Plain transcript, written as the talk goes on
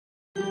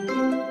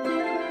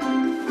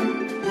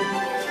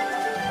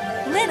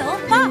little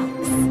fox.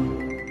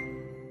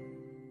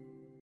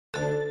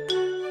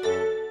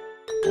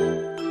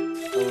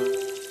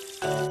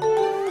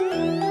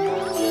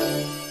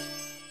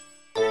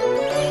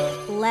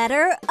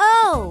 Letter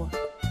O.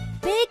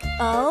 Big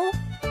O,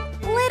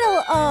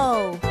 little O.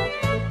 Oh.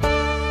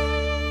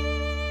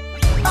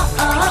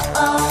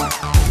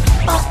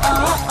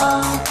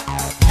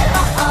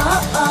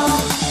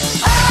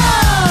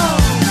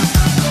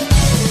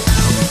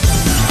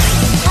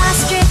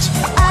 Ostrich,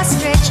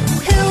 ostrich,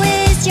 who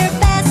is your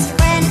best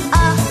friend?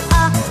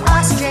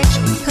 Ostrich,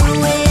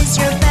 who is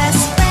your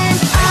best friend?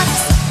 Ox,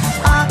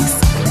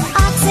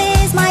 ox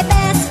is my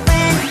best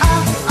friend.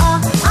 Ox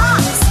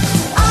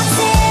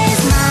is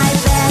my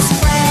best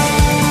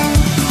friend.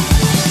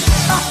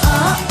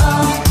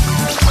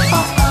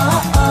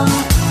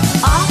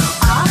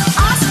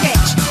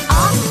 Ostrich,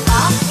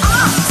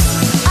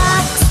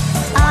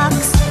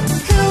 ox,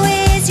 who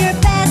is your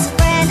best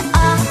friend?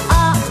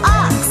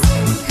 Ox,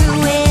 who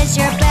is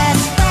your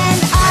best friend?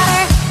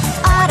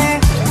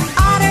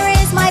 Otter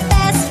is my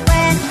best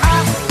friend.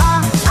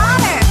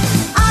 Otter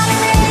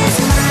is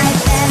my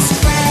best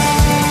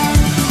friend.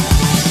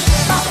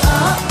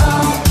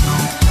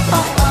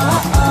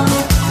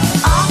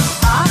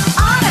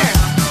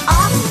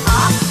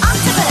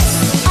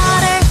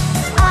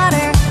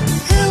 Otter,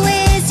 who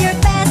is your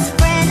best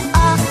friend?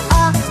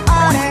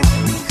 Otter,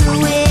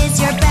 who is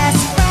your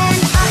best friend?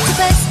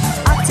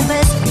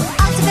 Octopus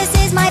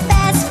is my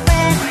best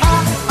friend.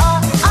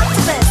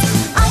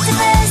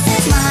 Octopus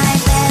is my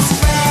best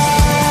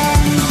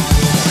friend.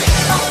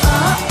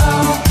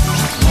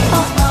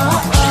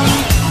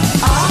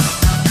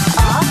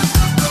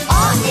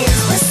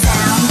 Is the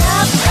sound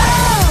of O.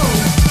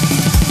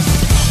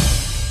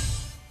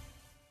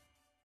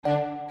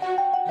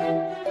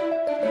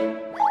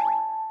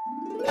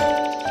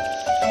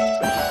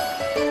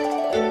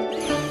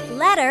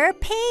 Letter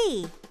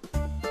P.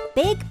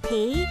 Big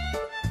P,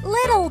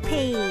 little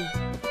p.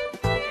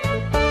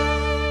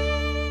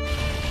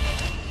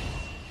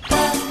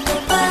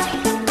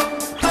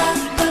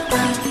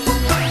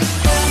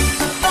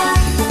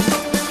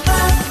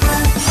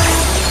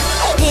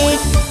 Pig,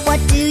 what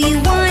do you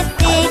want?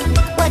 Pig,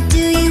 what do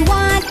you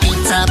want?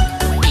 Pizza,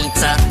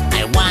 pizza,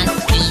 I want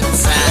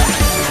pizza.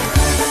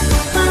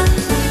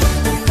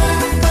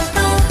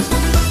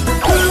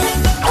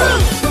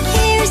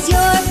 Here's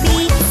your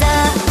pizza.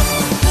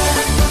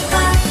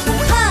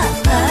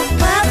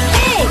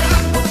 Pig.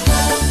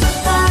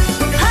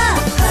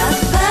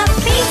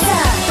 Pizza.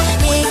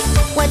 Pig,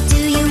 what do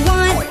you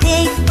want?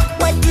 Pig,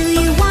 what do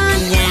you want?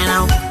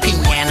 Piano,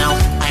 piano,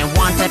 I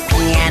want a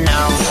piano.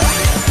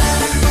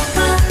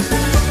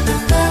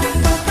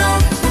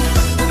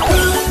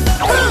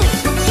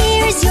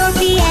 Here's your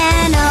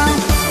piano.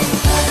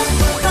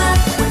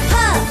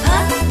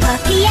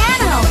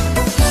 Piano.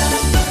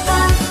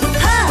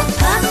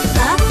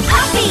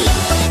 Puppy.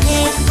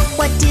 Pig,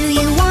 what do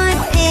you want?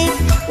 Pig,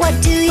 what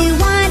do you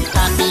want?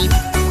 Puppy,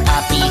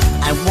 puppy,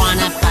 I want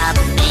a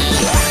puppy.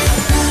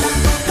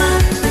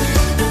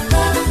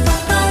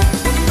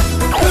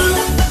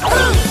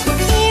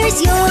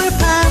 Here's your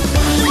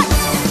puppy.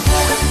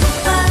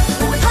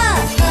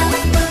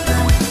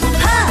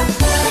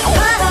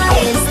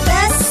 Is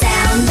the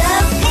sound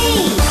of P.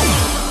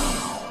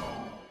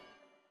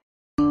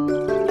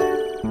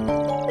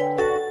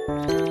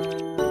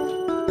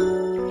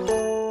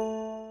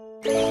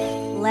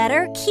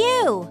 Letter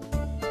Q.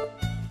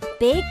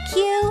 Big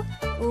Q,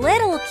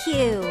 little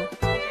q.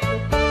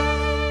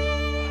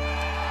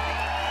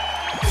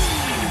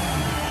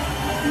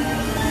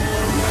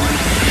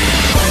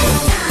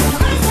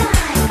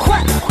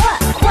 Quack,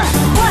 quack, quack,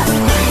 quack.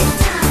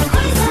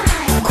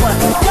 Quack,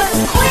 quack,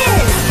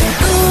 quiz.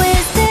 Who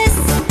is this?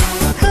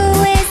 Who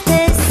is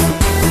this?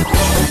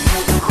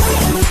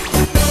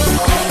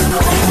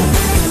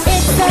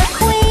 It's the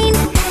queen.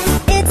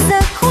 It's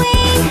the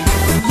queen.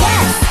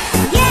 Yes,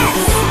 yes.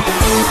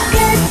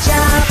 Good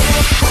job.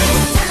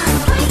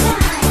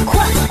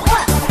 Quack,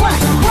 quack,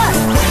 quack, quack.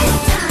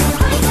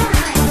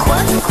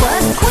 Quack,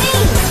 quack,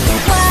 queen.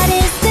 What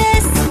is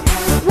this?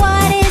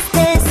 What is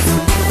this?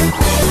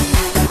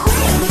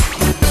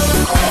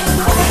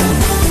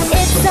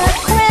 It's a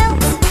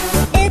quilt.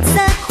 It's a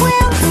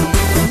quilt.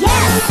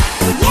 Yes,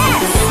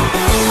 yes.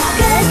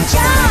 Good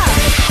job.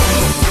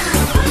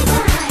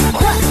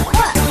 Quack,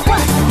 quack,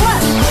 quack,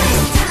 quack.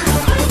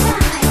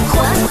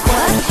 Quack,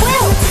 quack,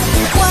 quilt.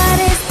 What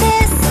is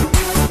this?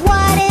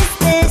 What is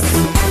this?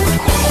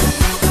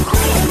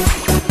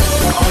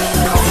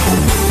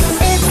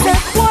 It's a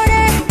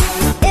quarter.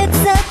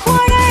 It's a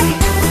quarter.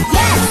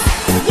 Yes,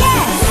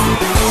 yes.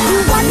 You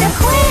won the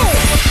quiz.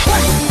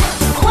 Quack,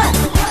 quack,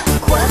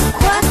 quack,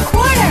 quack,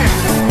 quarter.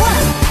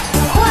 Quack,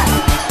 quack.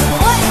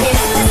 What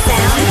is the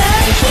sound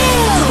of Q?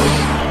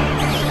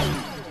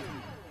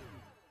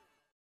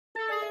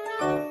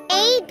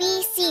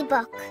 ABC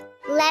book.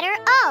 Letter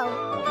O.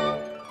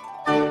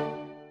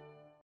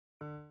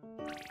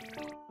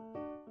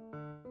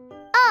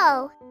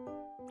 O.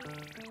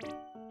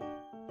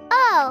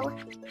 O.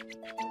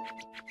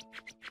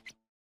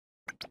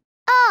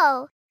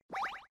 O.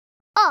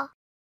 O.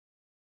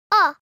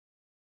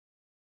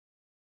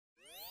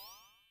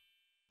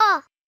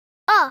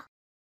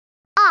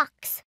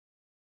 ox.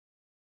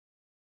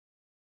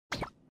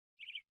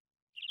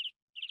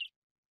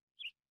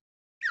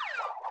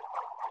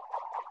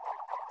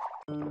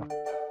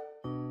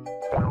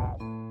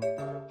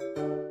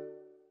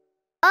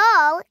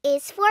 O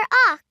is for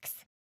ox.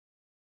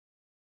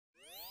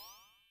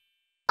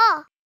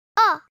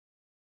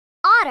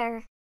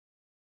 Otter.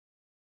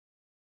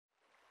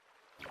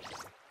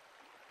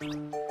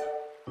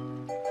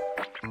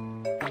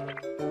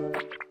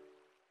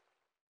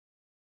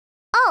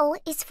 O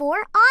is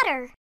for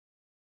otter.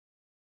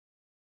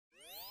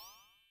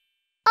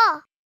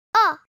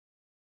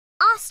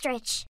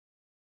 Ostrich.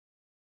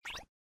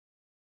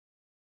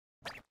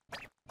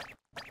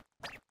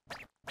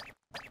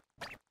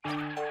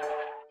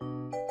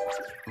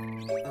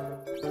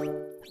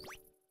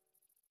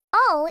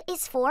 O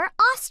is for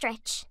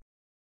ostrich.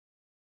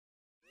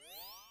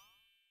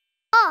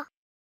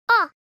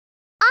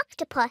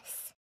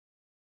 Octopus.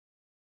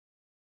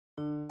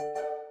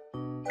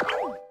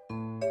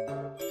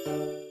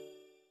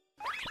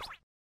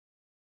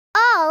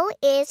 O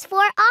is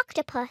for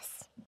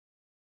octopus.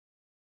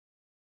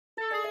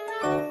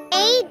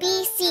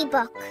 ABC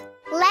book.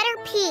 Letter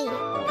P.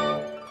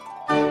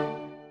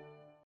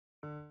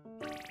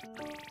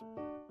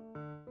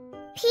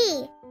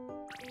 P.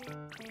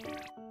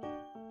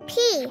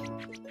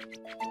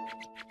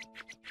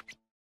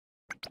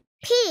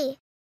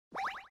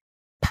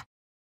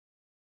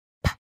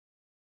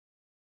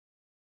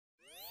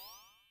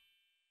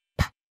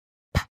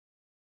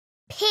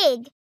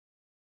 Pig.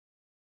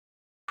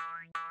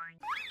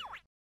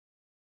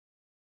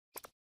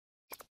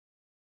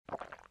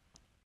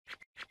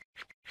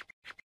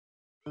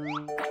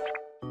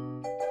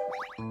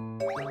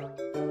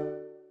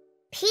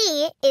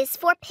 P is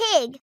for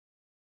pig.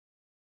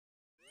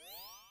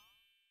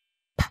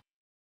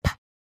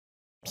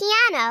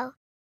 Piano.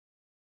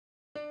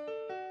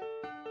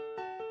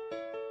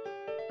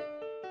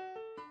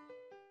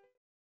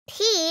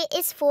 P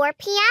is for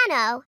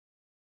piano.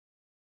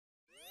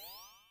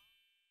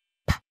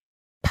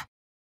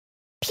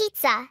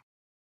 Pizza.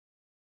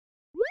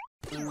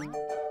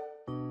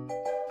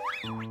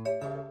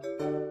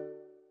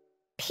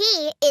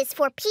 P is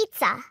for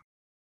pizza.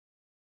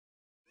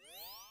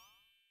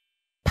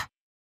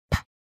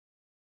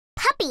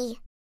 Puppy.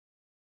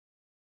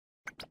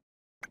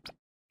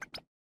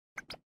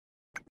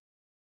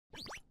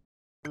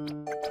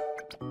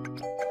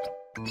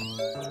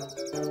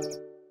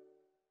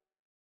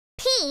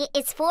 P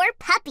is for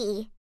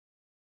puppy.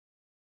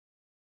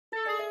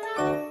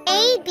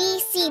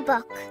 ABC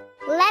book.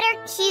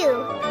 Letter Q.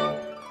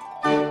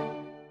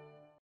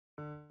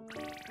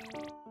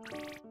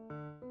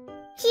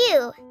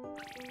 Q.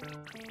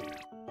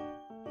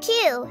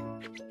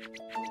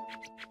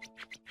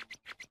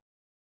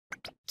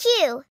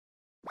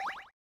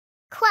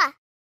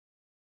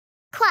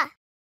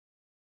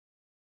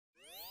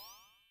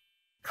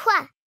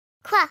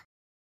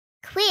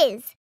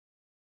 Quiz.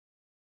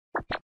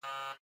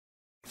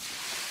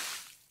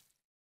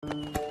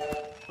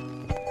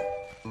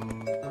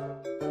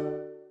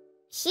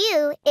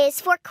 Q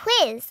is for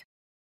quiz.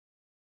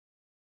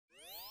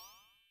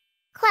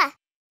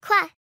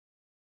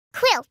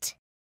 Quilt.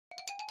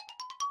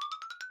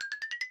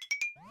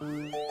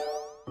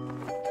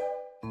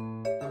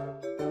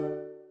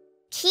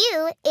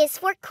 Q is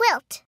for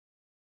quilt.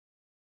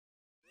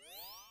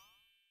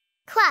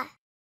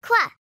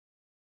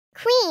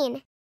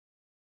 Queen.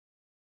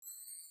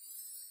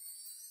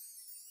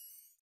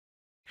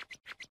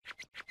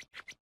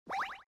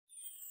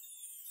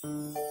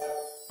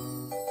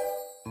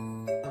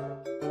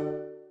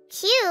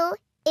 Q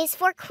is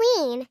for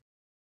queen.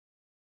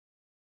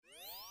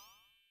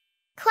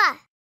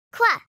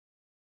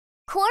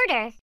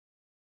 Quarter.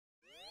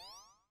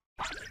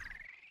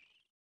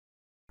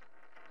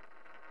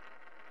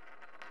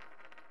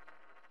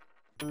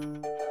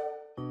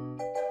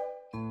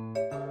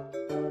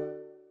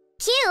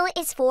 Q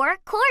is for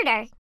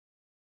quarter.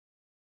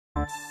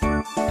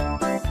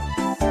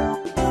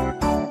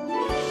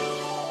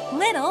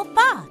 Little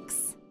fox.